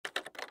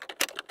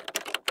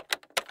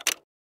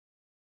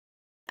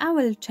I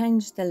will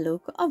change the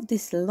look of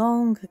this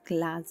long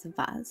glass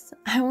vase.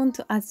 I want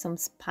to add some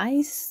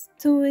spice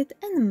to it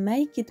and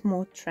make it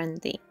more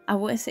trendy. I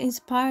was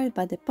inspired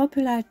by the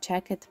popular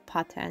checked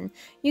pattern.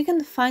 You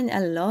can find a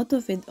lot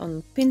of it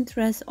on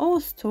Pinterest or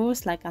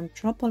stores like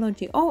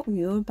Anthropology or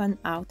Urban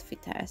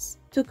Outfitters.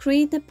 To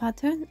create the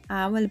pattern,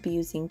 I will be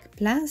using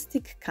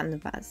plastic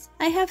canvas.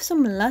 I have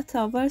some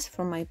leftovers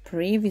from my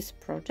previous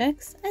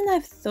projects and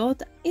I've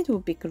thought it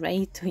would be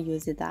great to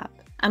use it up.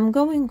 I'm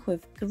going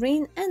with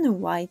green and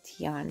white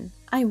yarn.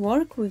 I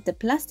work with the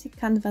plastic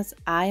canvas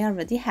I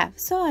already have,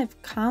 so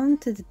I've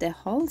counted the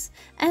holes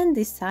and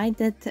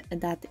decided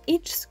that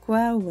each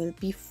square will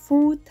be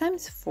 4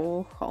 times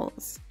 4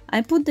 holes. I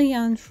put the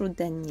yarn through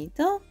the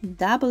needle,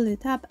 double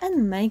it up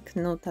and make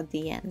knot at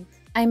the end.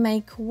 I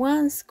make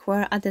one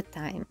square at a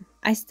time.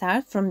 I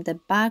start from the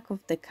back of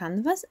the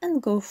canvas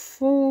and go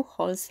 4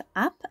 holes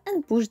up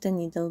and push the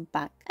needle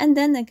back, and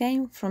then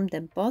again from the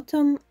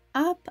bottom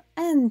up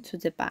and to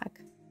the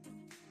back.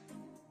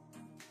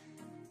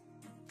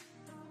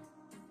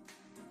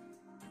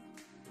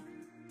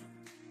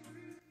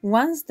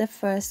 Once the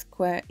first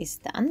square is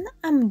done,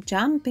 I'm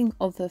jumping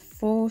over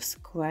 4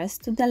 squares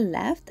to the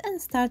left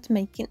and start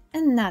making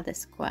another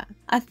square.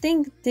 I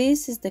think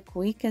this is the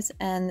quickest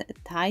and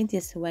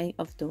tidiest way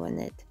of doing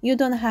it. You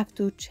don't have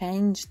to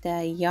change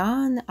the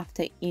yarn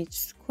after each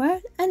square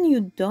and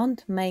you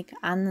don't make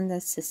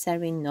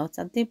unnecessary knots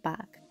at the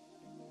back.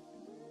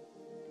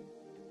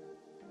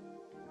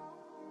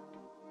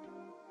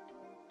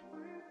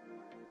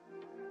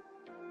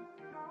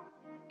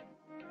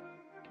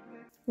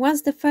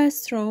 Once the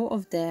first row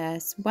of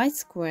the white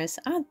squares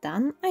are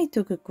done, I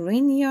took a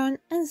green yarn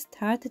and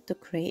started to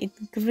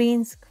create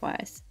green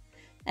squares.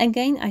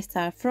 Again, I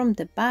start from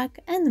the back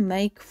and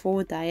make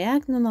 4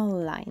 diagonal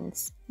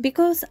lines.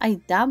 Because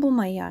I double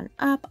my yarn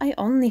up, I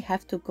only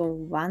have to go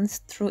once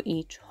through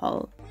each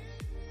hole.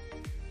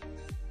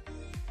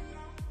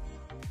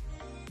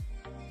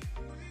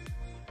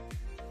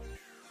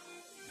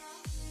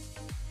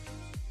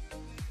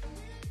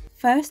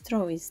 First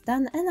row is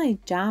done and I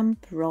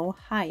jump row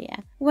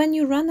higher. When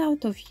you run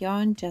out of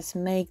yarn, just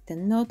make the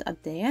knot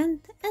at the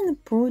end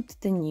and put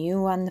the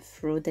new one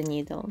through the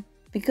needle.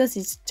 Because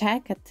it's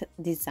checked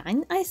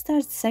design, I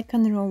start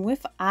second row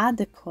with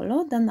other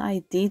color than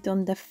I did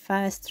on the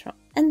first row.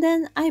 And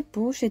then I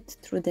push it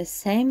through the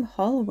same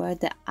hole where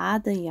the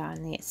other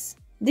yarn is.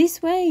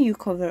 This way you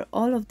cover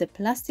all of the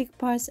plastic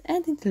parts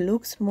and it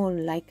looks more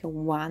like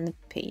one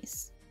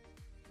piece.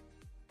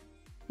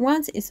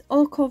 Once it's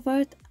all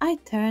covered, I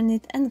turn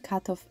it and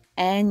cut off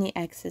any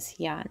excess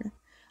yarn.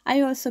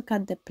 I also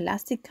cut the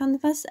plastic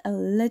canvas a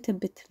little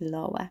bit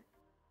lower.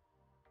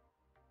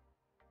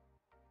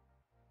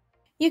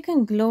 You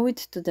can glue it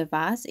to the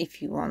vase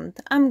if you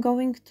want. I'm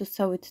going to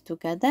sew it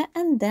together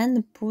and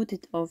then put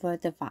it over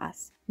the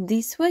vase.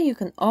 This way you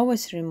can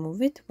always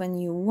remove it when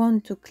you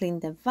want to clean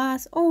the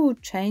vase or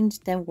change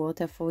the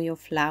water for your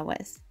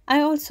flowers. I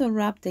also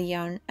wrap the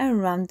yarn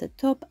around the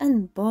top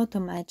and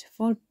bottom edge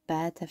for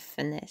better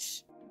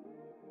finish.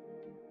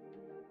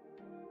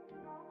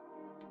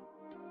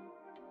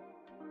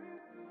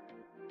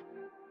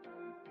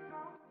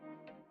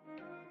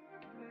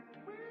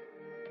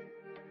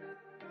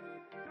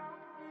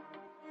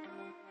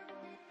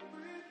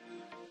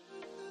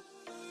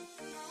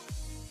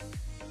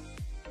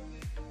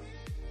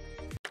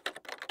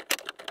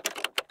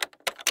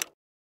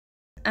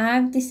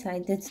 I've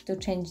decided to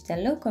change the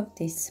look of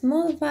this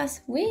small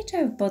vase which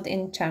I've bought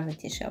in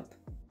charity shop.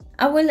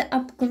 I will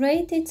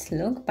upgrade its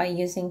look by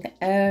using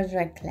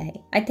air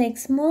clay. I take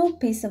small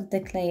piece of the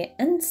clay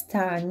and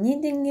start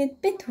kneading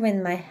it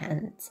between my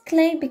hands.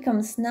 Clay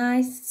becomes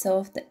nice,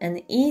 soft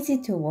and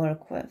easy to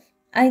work with.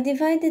 I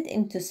divide it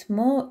into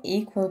small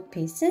equal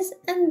pieces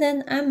and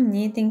then I'm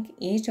kneading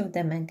each of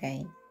them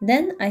again.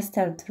 Then I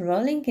start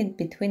rolling it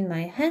between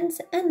my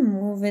hands and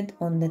move it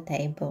on the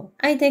table.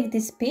 I take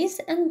this piece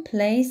and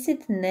place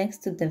it next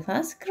to the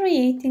vase,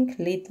 creating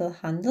little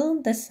handle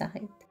on the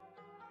side.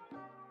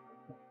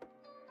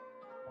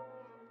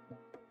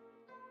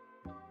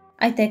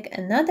 I take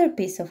another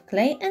piece of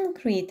clay and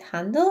create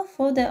handle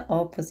for the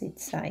opposite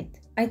side.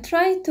 I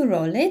try to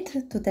roll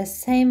it to the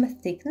same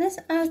thickness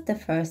as the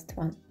first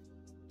one.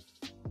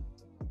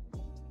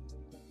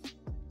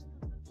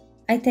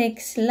 I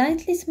take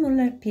slightly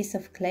smaller piece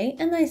of clay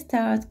and I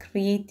start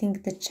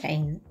creating the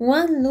chain,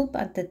 one loop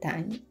at a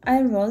time.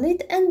 I roll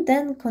it and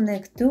then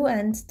connect 2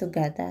 ends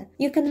together.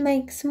 You can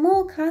make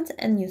small cuts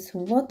and use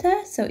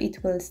water so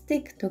it will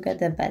stick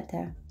together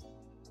better.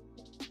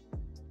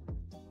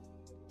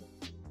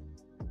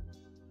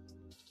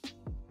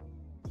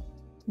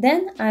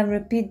 Then I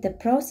repeat the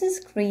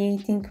process,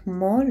 creating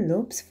more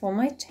loops for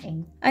my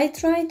chain. I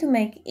try to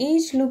make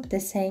each loop the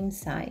same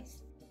size.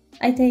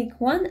 I take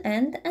one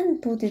end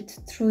and put it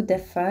through the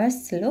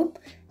first loop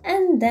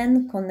and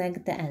then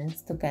connect the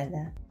ends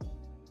together.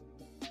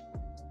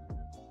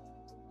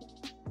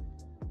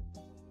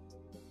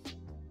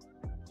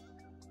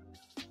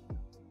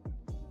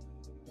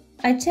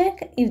 I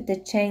check if the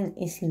chain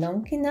is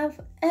long enough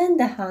and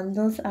the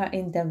handles are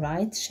in the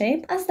right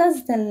shape, as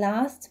that's the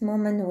last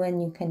moment when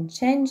you can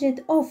change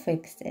it or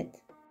fix it.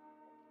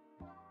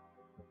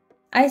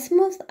 I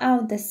smooth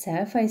out the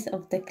surface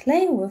of the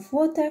clay with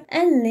water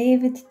and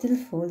leave it till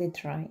fully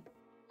dry.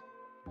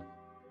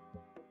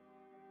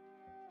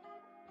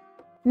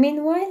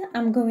 Meanwhile,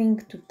 I'm going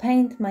to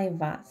paint my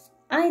vase.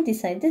 I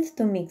decided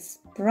to mix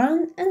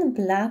brown and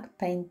black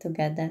paint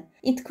together.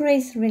 It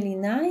creates really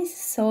nice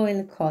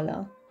soil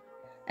color.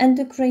 And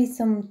to create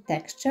some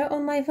texture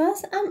on my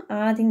vase, I'm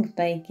adding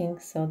baking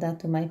soda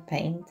to my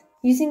paint.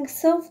 Using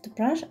soft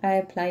brush, I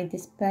apply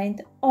this paint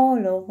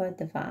all over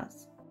the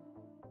vase.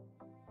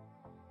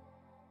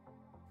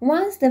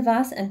 Once the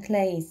vase and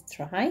clay is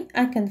dry,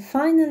 I can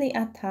finally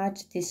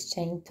attach this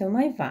chain to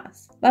my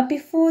vase. But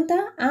before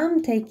that,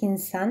 I'm taking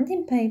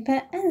sanding paper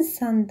and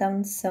sand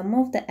down some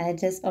of the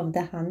edges of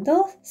the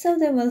handles so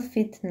they will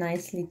fit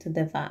nicely to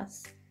the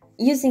vase.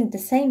 Using the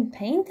same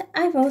paint,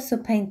 I've also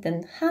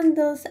painted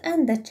handles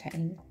and the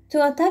chain.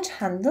 To attach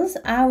handles,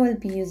 I will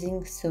be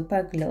using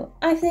super glue.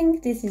 I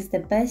think this is the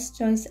best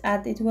choice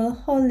as it will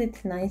hold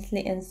it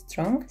nicely and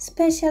strong,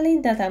 especially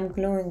that I'm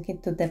gluing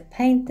it to the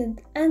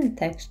painted and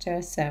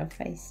textured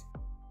surface.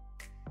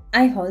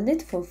 I hold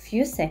it for a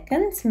few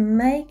seconds,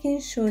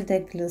 making sure the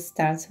glue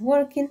starts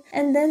working,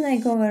 and then I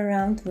go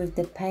around with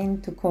the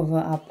paint to cover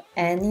up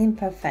any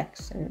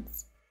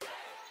imperfections.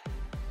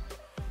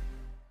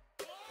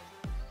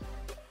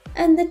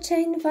 And the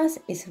chain vase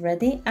is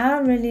ready. I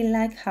really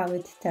like how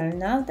it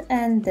turned out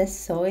and the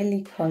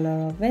soily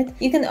color of it.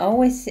 You can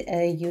always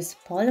use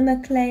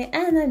polymer clay,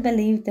 and I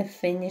believe the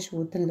finish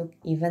would look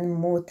even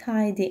more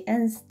tidy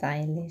and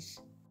stylish.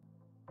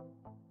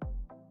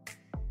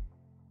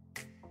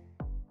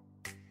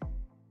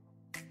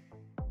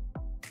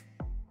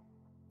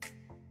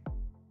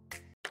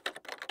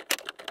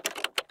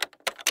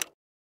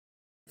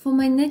 For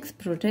my next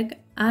project,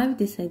 I've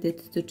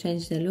decided to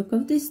change the look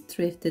of this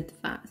thrifted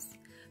vase.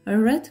 A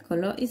red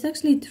color is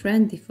actually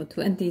trendy for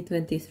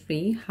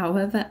 2023,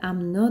 however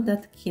I'm not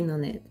that keen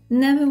on it.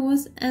 Never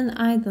was, and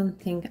I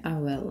don't think I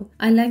will.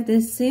 I like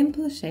the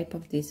simple shape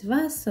of this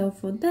vase, so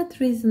for that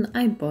reason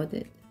I bought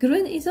it.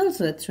 Green is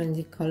also a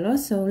trendy color,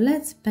 so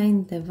let's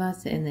paint the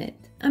vase in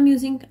it. I'm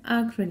using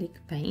acrylic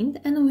paint,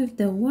 and with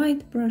the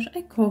white brush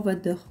I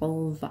covered the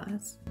whole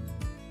vase.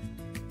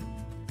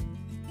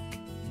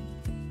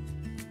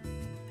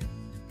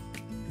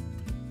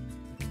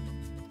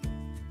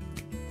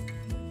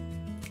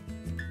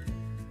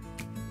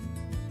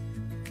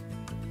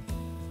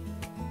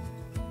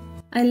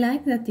 I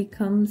like that it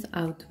comes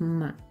out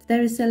matte.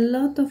 There is a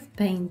lot of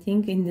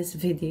painting in this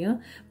video,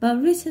 but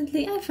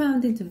recently I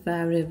found it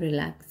very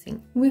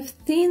relaxing. With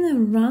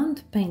thin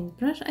round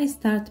paintbrush I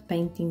start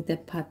painting the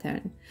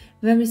pattern.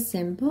 Very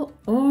simple,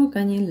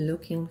 organic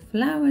looking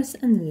flowers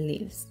and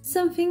leaves.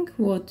 Something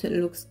what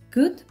looks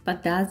good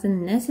but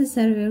doesn't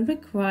necessarily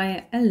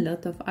require a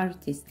lot of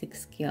artistic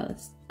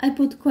skills. I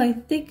put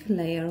quite thick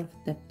layer of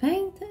the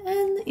paint,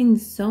 and in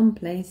some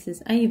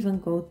places I even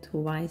go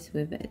twice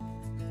with it.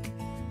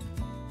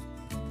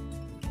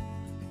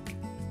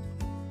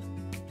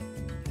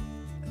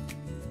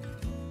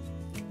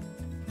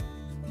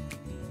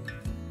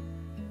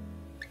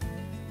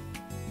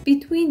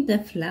 Between the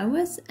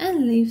flowers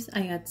and leaves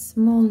I add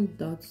small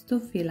dots to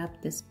fill up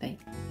the space.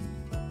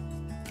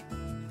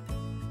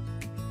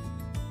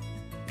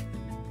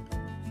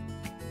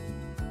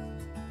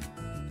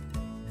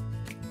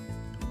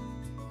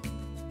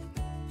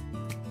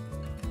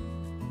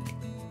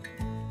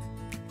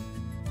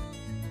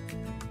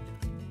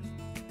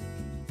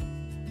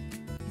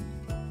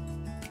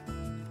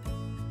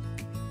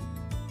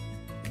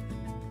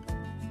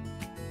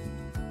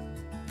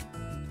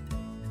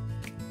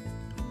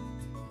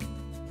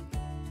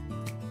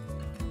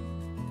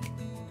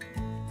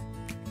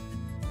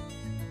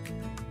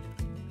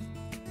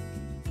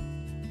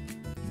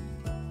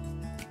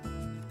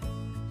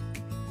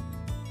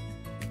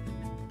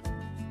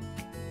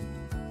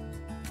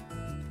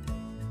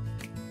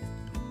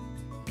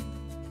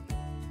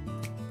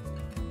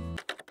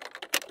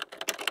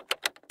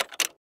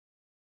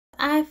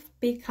 I've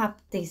picked up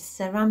this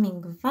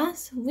ceramic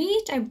vase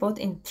which I bought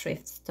in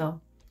thrift store.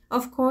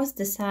 Of course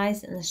the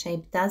size and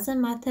shape doesn't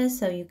matter,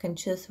 so you can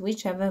choose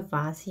whichever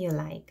vase you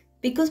like.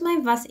 Because my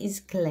vase is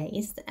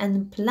glazed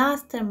and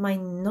plaster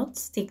might not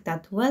stick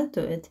that well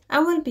to it, I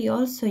will be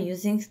also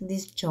using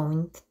this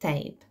joint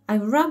tape. I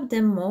wrap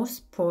the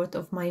most part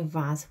of my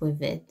vase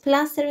with it.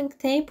 Plastering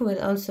tape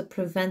will also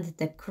prevent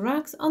the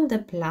cracks on the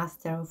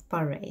plaster of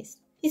Paris.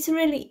 It's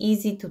really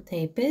easy to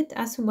tape it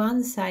as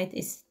one side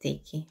is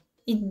sticky.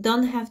 It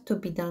don't have to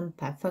be done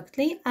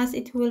perfectly as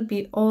it will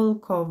be all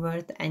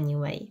covered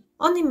anyway.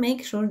 Only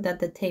make sure that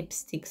the tape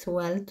sticks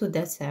well to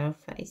the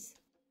surface.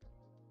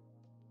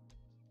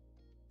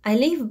 I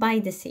live by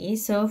the sea,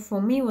 so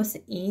for me it was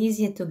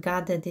easier to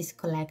gather this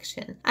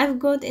collection. I've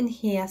got in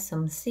here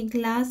some sea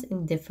glass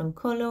in different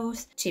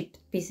colors, cheap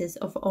pieces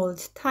of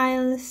old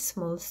tiles,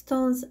 small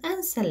stones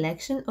and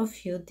selection of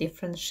few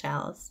different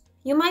shells.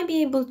 You might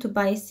be able to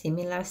buy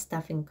similar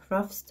stuff in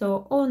craft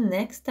store, or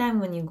next time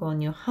when you go on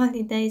your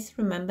holidays,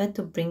 remember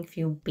to bring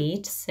few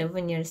beach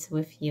souvenirs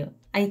with you.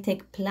 I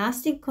take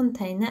plastic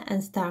container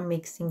and start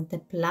mixing the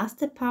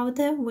plaster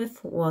powder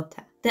with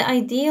water. The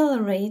ideal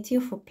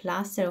ratio for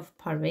plaster of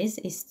Paris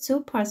is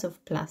 2 parts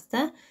of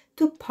plaster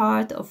to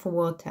part of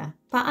water,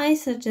 but I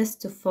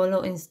suggest to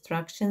follow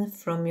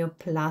instructions from your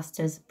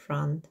plaster's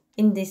brand.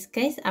 In this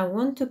case, I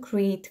want to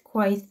create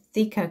quite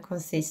thicker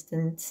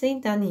consistency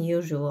than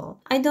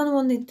usual. I don't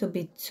want it to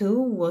be too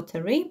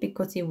watery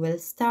because it will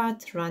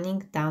start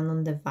running down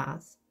on the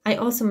vase. I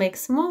also make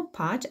small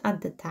patch at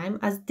the time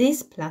as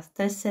this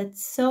plaster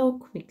sets so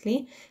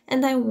quickly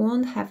and I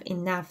won't have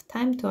enough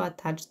time to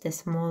attach the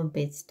small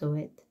bits to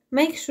it.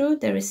 Make sure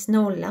there is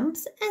no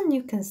lumps and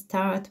you can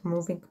start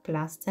moving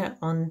plaster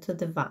onto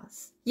the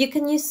vase. You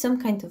can use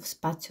some kind of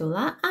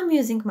spatula. I'm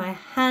using my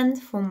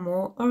hand for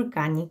more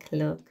organic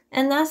look.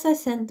 And as I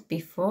said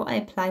before, I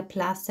apply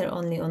plaster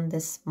only on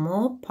the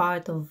small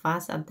part of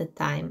vase at the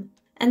time.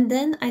 And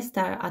then I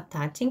start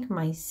attaching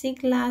my sea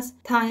glass,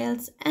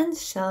 tiles and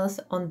shells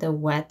on the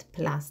wet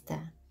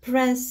plaster.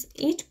 Press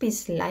each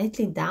piece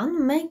slightly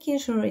down, making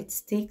sure it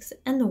sticks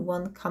and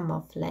won't come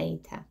off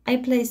later. I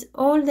place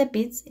all the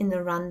bits in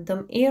a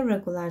random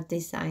irregular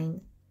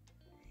design.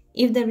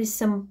 If there is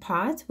some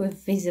part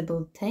with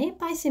visible tape,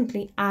 I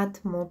simply add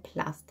more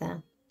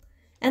plaster.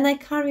 And I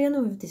carry on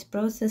with this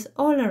process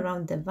all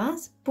around the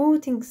vase,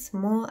 putting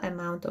small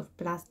amount of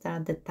plaster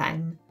at a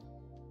time.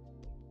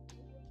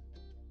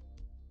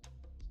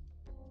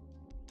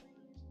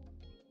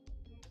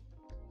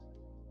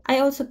 I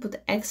also put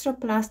extra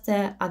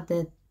plaster at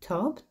the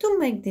top to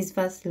make this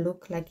vase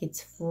look like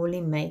it's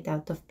fully made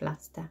out of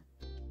plaster.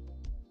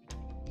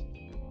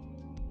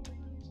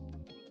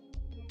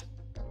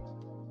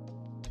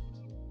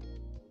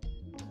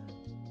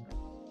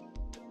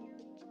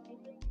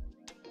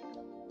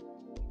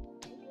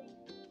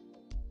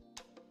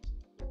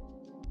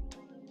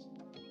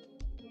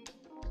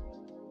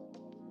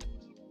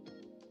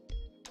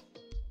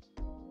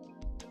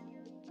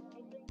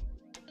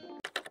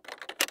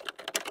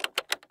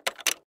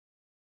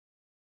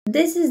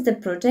 This is the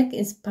project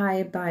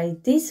inspired by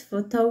this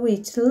photo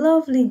which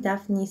lovely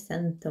Daphne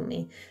sent to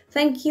me.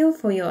 Thank you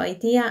for your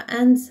idea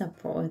and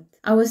support.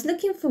 I was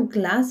looking for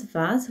glass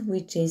vase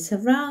which is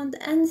round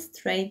and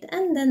straight,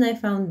 and then I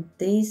found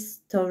this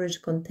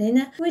storage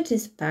container which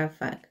is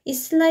perfect.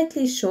 It's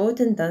slightly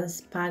shorter than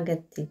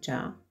spaghetti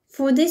jar.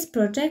 For this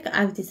project,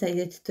 I've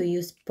decided to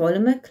use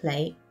polymer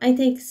clay. I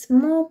take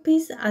small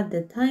piece at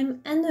a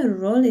time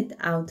and roll it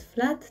out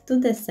flat to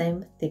the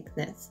same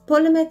thickness.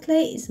 Polymer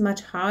clay is much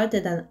harder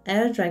than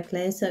air dry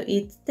clay, so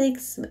it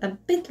takes a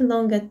bit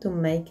longer to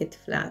make it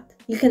flat.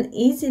 You can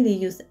easily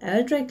use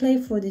air dry clay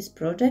for this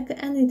project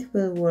and it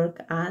will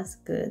work as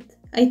good.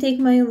 I take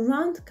my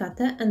round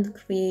cutter and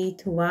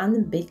create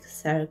one big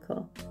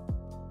circle.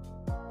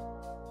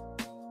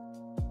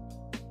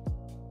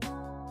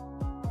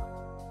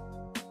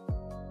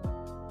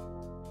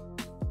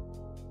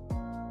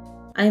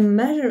 I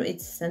measure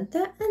its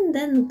center and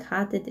then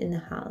cut it in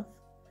half.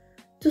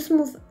 To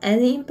smooth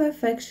any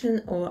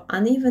imperfection or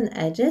uneven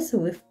edges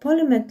with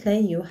polymer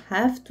clay, you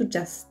have to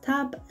just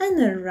tap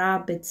and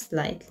rub it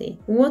slightly.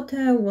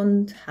 Water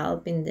won't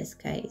help in this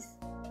case.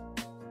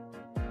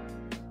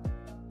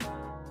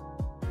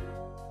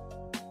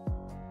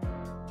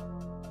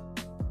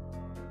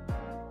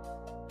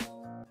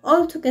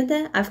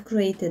 Altogether, I've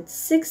created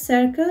 6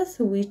 circles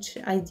which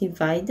I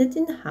divided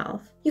in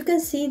half. You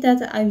can see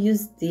that I've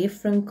used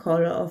different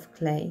color of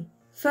clay.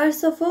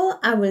 First of all,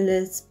 I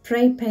will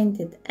spray paint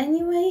it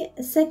anyway.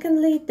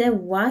 Secondly, the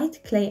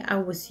white clay I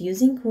was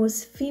using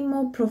was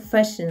Fimo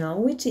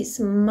Professional, which is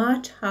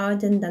much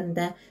harder than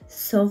the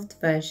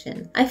soft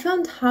version. I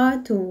found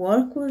hard to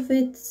work with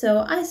it,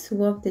 so I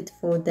swapped it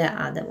for the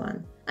other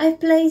one. I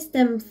placed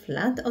them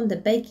flat on the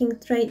baking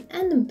tray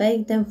and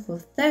baked them for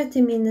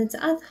 30 minutes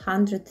at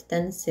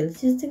 110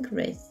 Celsius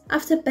degrees.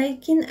 After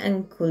baking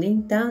and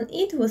cooling down,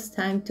 it was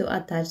time to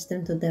attach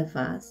them to the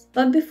vase.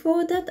 But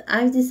before that,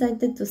 I've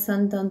decided to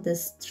sand down the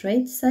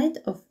straight side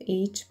of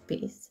each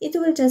piece. It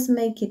will just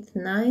make it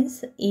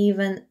nice,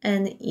 even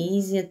and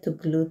easier to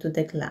glue to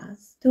the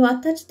glass. To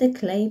attach the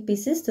clay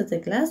pieces to the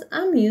glass,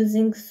 I'm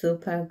using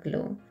super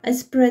glue. I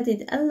spread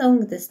it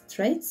along the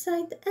straight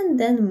side and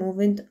then move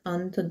it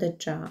onto the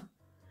jar.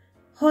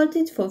 Hold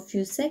it for a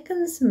few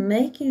seconds,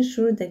 making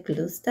sure the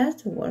glue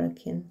starts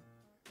working.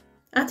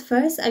 At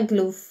first, I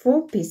glue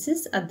 4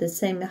 pieces at the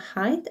same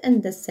height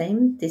and the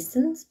same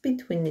distance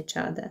between each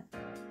other.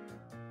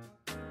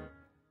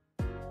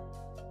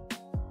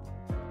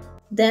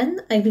 Then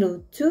I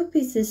glue 2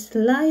 pieces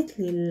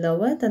slightly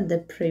lower than the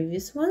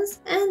previous ones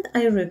and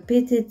I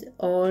repeat it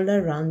all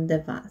around the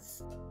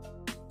vase.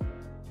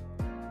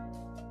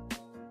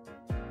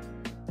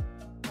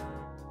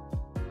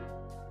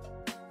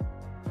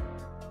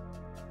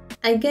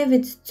 I gave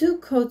it 2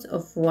 coats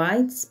of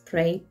white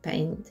spray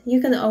paint.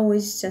 You can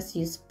always just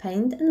use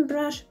paint and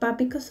brush, but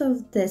because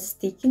of the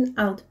sticking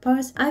out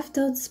parts, I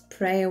thought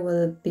spray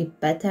will be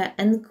better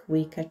and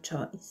quicker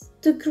choice.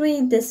 To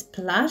create the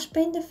splash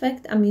paint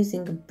effect, I'm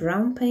using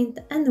brown paint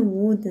and a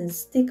wooden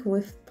stick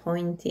with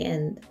pointy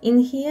end. In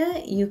here,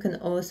 you can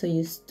also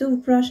use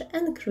toothbrush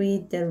and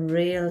create the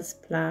real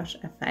splash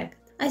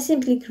effect. I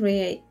simply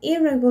create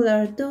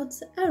irregular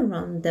dots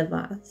around the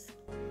vase.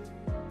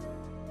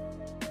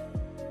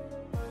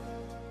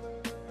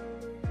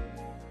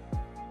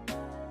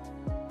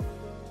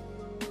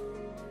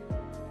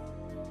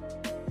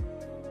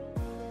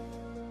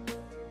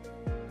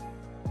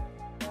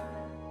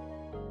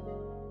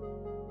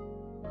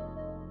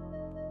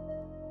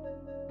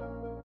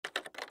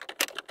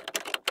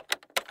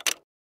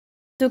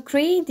 To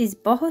create this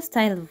boho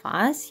style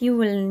vase, you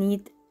will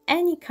need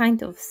any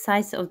kind of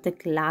size of the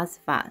glass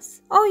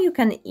vase, or you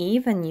can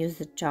even use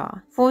a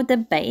jar. For the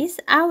base,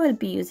 I will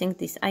be using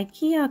this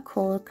IKEA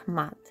cork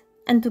mat.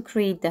 And to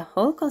create the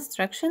whole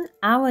construction,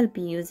 I will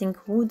be using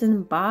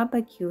wooden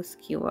barbecue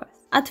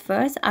skewers. At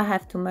first, I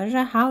have to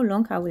measure how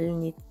long I will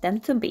need them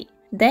to be.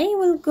 They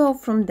will go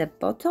from the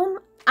bottom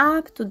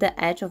up to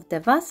the edge of the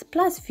vase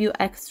plus few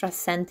extra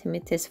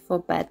centimeters for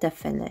better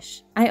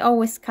finish. I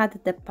always cut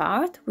the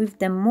part with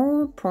the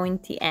more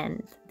pointy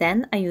end.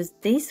 Then I use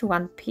this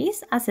one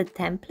piece as a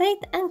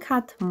template and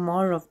cut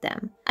more of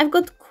them. I've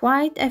got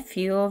quite a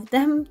few of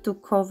them to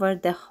cover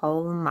the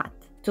whole mat.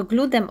 To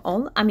glue them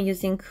all, I'm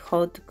using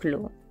hot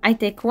glue. I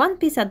take one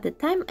piece at a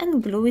time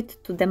and glue it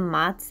to the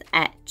mat's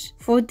edge.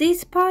 For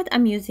this part,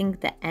 I'm using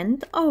the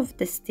end of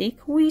the stick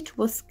which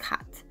was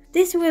cut.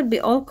 This will be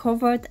all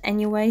covered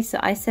anyway, so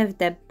I save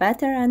the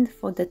better end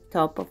for the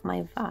top of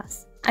my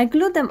vase. I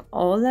glue them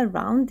all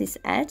around this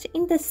edge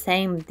in the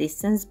same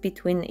distance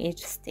between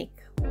each stick.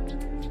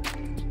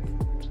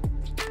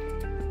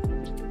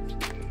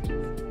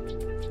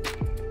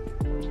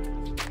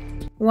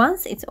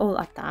 Once it's all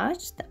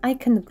attached, I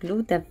can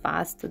glue the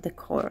vase to the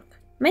cork.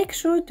 Make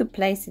sure to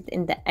place it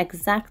in the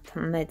exact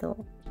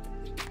middle.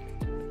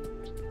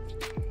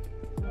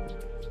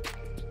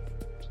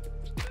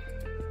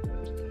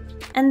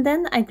 And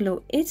then I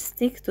glue each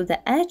stick to the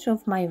edge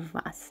of my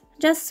vase.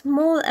 Just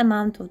small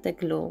amount of the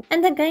glue.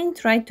 And again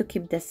try to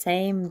keep the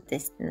same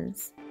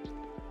distance.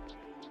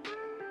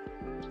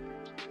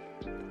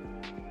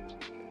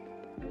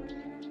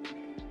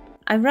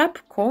 I wrap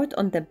cord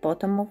on the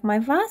bottom of my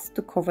vase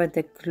to cover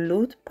the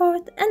glued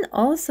part and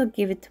also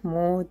give it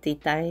more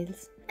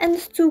details. And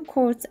 2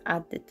 cords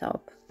at the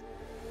top.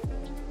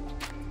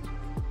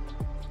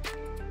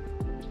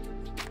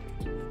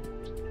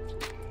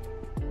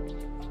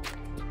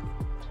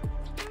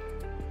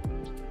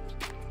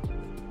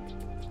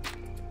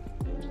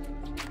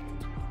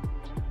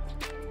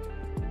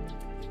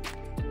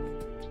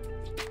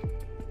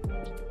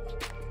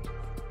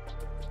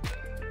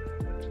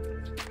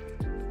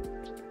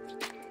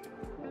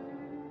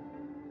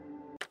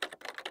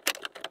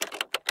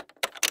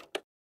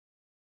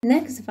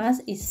 Next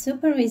vase is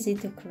super easy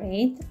to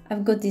create.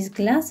 I've got this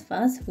glass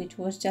vase which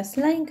was just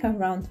lying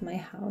around my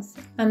house.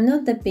 I'm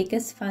not the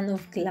biggest fan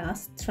of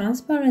glass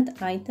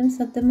transparent items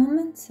at the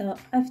moment, so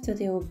I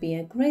thought it would be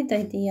a great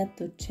idea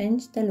to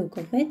change the look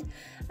of it,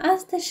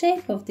 as the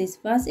shape of this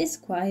vase is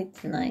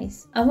quite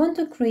nice. I want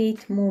to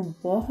create more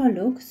boho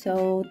look,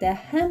 so the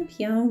hemp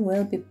yarn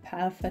will be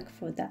perfect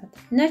for that.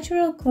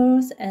 Natural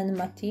colors and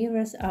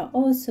materials are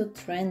also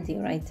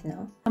trendy right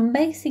now. I'm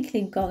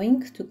basically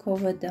going to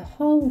cover the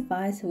whole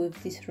vase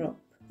with this rope.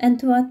 And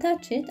to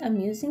attach it, I'm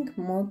using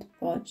Mod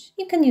Podge.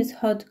 You can use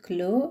hot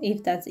glue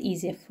if that's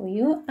easier for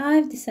you.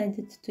 I've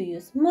decided to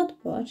use Mod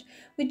Podge,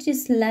 which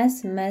is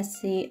less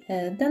messy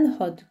than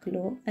hot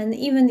glue. And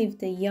even if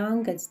the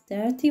yarn gets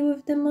dirty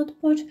with the Mod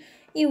Podge,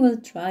 it will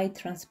dry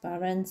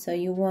transparent, so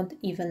you won't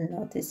even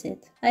notice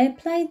it. I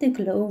apply the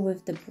glue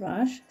with the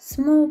brush,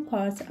 small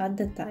parts at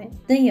the time.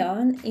 The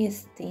yarn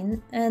is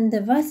thin and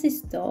the vase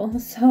is tall,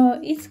 so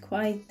it's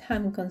quite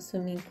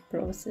time-consuming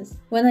process.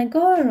 When I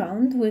go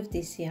around with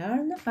this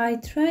yarn, I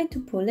try to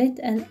pull it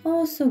and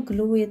also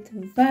glue it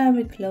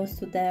very close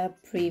to the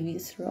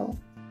previous row.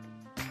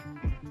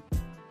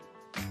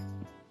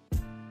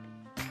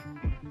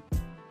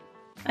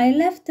 I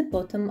left the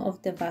bottom of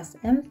the vase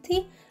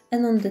empty,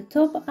 and on the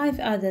top I've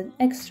added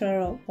extra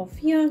row of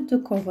yarn to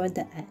cover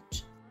the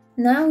edge.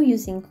 Now,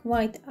 using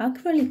white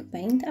acrylic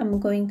paint, I'm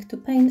going to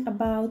paint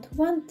about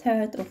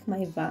 1/3 of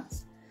my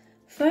vase.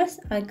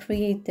 First, I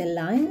create the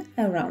line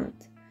around.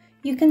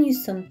 You can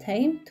use some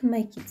tape to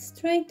make it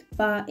straight,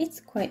 but it's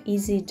quite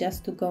easy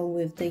just to go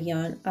with the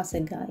yarn as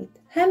a guide.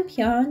 Hemp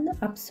yarn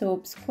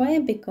absorbs quite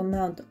a big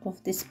amount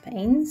of this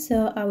paint,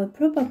 so I will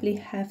probably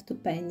have to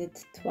paint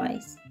it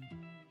twice.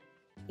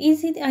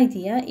 Easy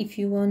idea if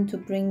you want to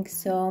bring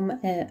some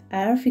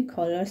earthy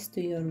colors to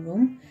your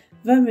room,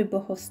 very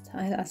boho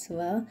style as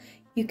well.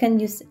 You can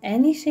use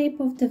any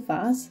shape of the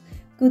vase.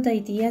 Good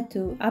idea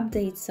to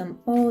update some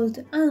old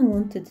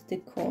unwanted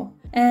decor,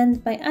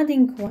 and by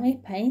adding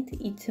white paint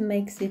it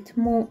makes it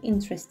more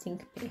interesting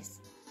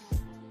piece.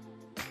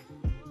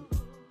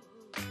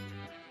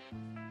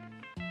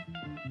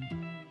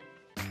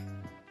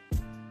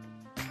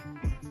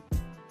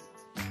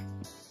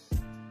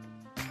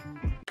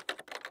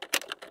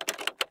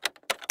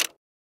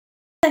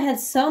 I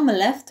had some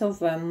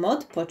leftover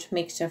Mod Podge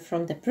mixture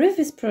from the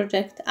previous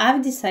project.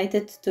 I've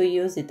decided to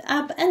use it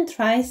up and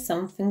try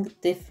something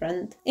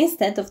different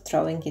instead of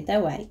throwing it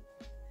away.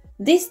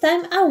 This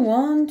time I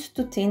want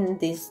to tin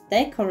this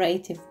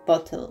decorative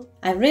bottle.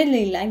 I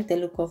really like the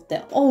look of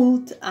the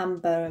old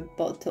amber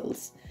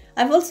bottles.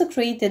 I've also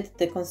created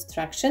the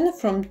construction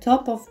from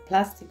top of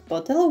plastic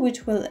bottle,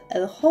 which will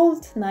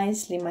hold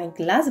nicely my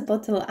glass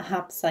bottle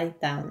upside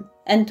down.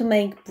 And to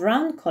make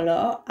brown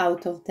color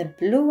out of the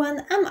blue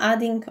one, I'm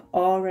adding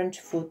orange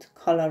food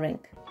coloring.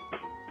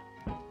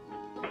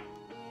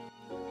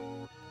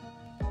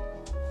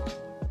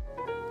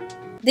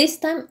 This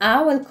time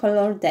I will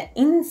color the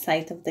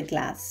inside of the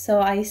glass, so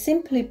I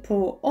simply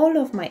pour all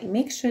of my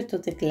mixture to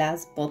the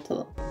glass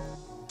bottle.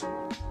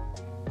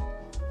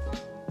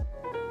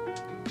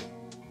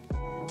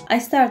 I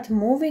start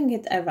moving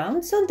it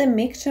around so the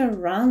mixture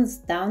runs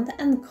down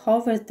and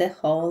covers the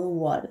whole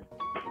wall.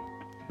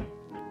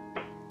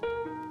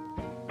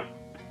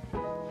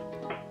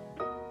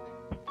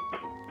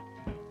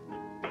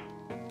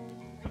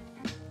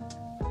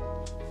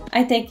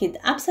 I take it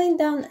upside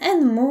down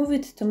and move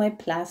it to my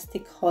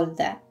plastic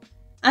holder.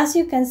 As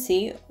you can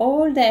see,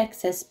 all the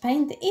excess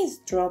paint is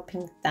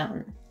dropping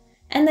down.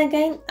 And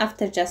again,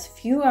 after just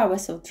few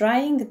hours of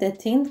drying, the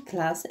tint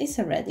glass is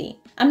ready.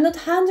 I'm not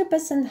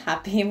 100%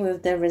 happy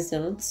with the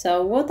result,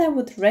 so what I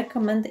would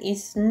recommend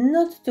is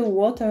not to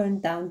water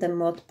down the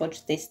Mod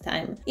Podge this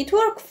time. It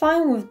worked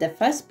fine with the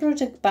first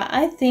project, but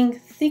I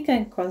think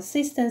thicker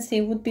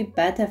consistency would be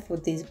better for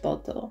this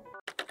bottle.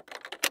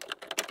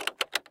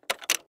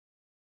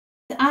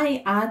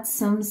 I add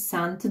some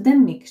sand to the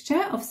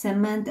mixture of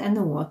cement and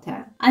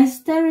water. I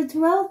stir it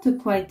well to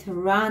quite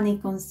runny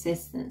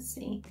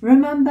consistency.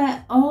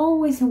 Remember,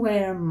 always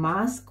wear a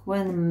mask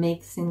when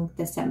mixing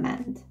the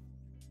cement.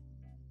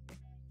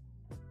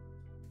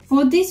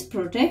 For this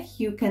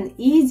project, you can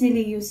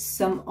easily use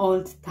some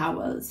old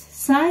towels.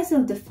 Size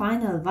of the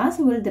final vase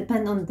will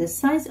depend on the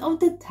size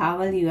of the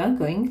towel you are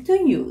going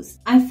to use.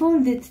 I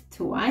fold it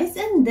twice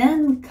and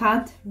then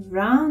cut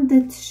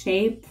rounded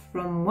shape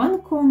from one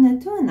corner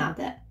to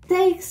another.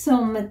 Take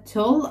some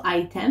tall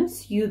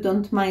items you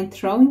don't mind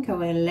throwing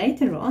away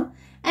later on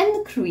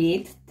and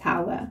create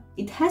tower.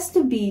 It has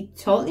to be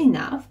tall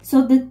enough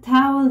so the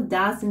towel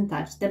doesn't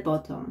touch the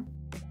bottom.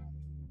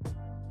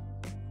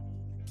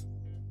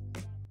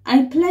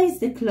 I place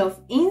the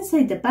cloth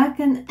inside the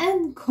bucket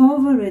and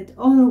cover it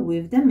all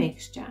with the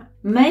mixture.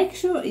 Make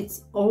sure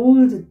it's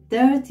all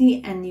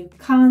dirty and you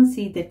can't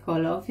see the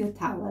color of your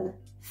towel.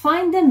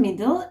 Find the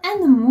middle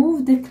and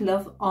move the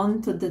cloth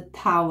onto the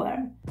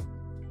tower.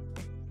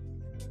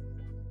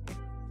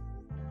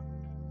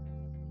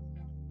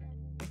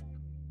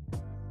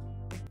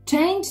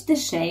 Change the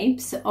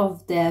shapes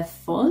of the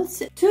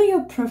folds to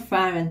your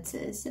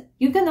preferences.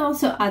 You can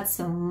also add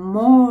some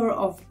more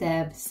of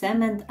the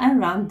cement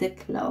around the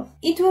cloth.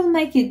 It will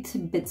make it a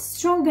bit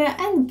stronger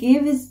and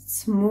give it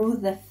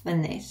smoother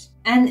finish.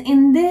 And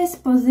in this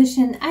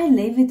position I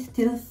leave it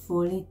till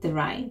fully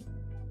dry.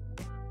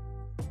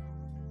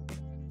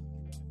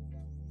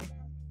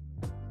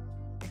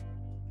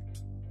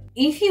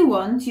 If you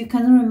want, you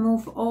can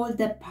remove all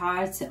the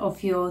parts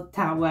of your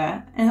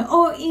tower,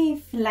 or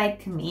if,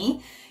 like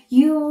me,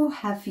 you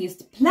have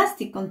used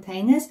plastic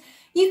containers,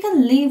 you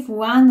can leave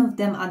one of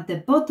them at the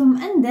bottom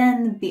and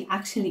then be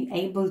actually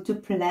able to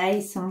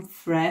place some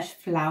fresh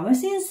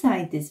flowers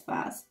inside this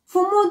vase.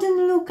 For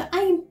modern look,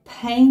 I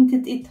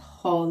painted it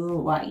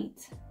whole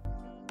white.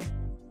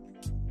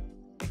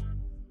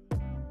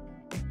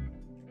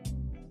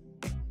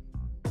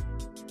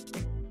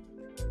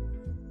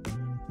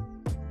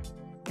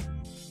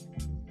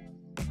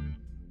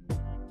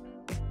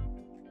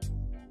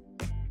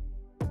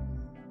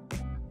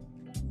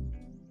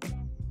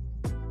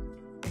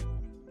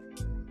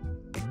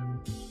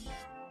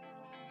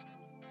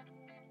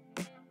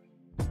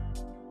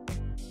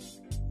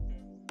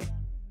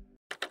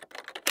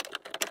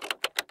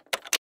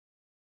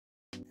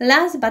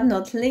 Last but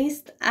not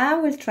least, I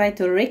will try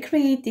to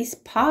recreate this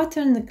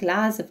patterned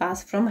glass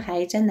vase from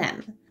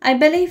H&M. I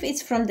believe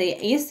it's from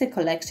the Easter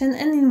collection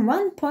and in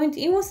one point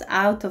it was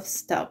out of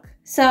stock.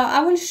 So I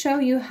will show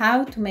you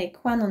how to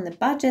make one on a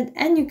budget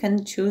and you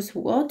can choose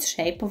what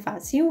shape of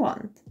vase you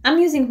want. I'm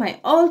using my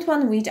old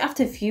one, which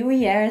after a few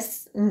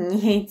years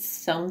needs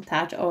some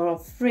touch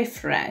of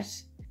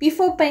refresh.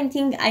 Before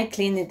painting, I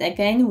clean it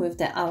again with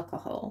the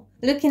alcohol.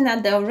 Looking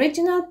at the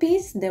original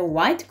piece, the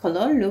white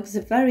color looks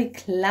very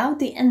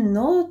cloudy and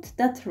not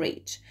that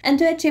rich. And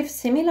to achieve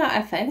similar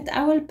effect,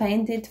 I will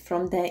paint it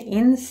from the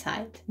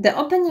inside. The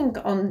opening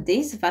on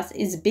this vase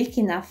is big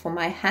enough for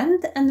my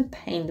hand and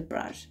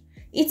paintbrush.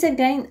 It's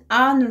again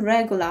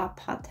irregular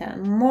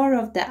pattern, more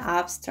of the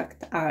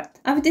abstract art.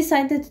 I've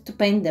decided to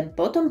paint the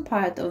bottom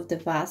part of the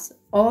vase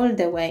all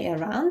the way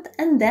around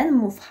and then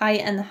move higher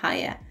and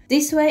higher.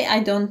 This way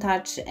I don't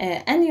touch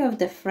any of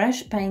the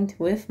fresh paint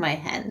with my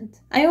hand.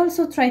 I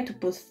also try to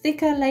put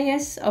thicker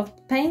layers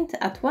of paint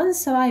at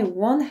once so I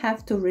won't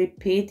have to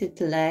repeat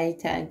it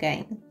later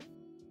again.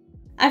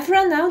 I've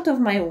run out of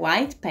my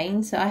white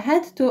paint, so I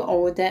had to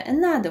order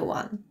another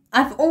one.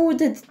 I've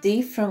ordered a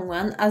different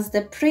one as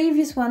the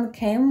previous one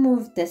came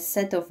with the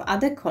set of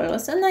other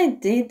colors and I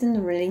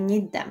didn't really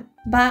need them.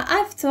 But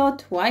I've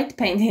thought white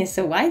paint is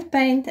a white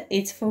paint,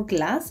 it's for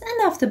glass,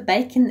 and after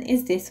baking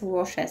is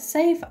dishwasher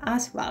safe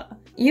as well.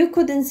 You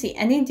couldn't see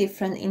any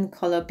difference in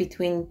color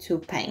between two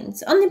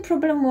paints. Only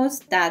problem was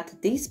that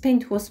this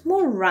paint was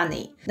more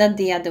runny than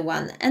the other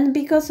one, and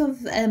because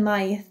of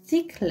my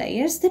thick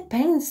layers the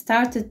paint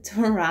started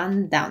to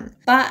run down.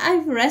 But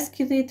I've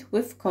rescued it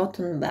with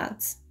cotton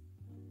buds.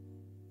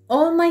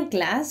 All my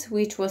glass,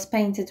 which was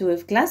painted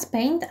with glass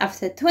paint,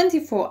 after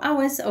 24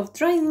 hours of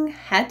drying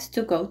had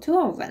to go to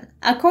oven.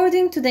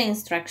 According to the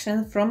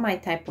instruction from my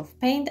type of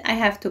paint, I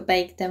have to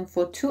bake them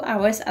for 2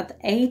 hours at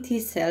 80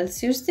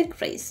 Celsius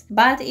degrees.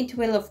 But it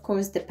will of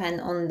course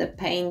depend on the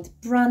paint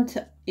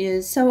brand,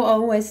 so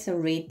always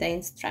read the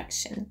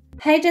instruction.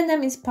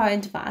 H&M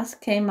inspired vase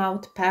came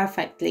out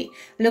perfectly,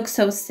 looks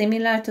so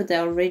similar to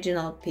the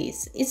original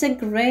piece. It's a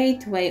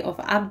great way of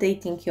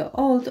updating your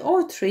old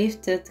or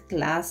thrifted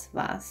glass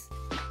vase.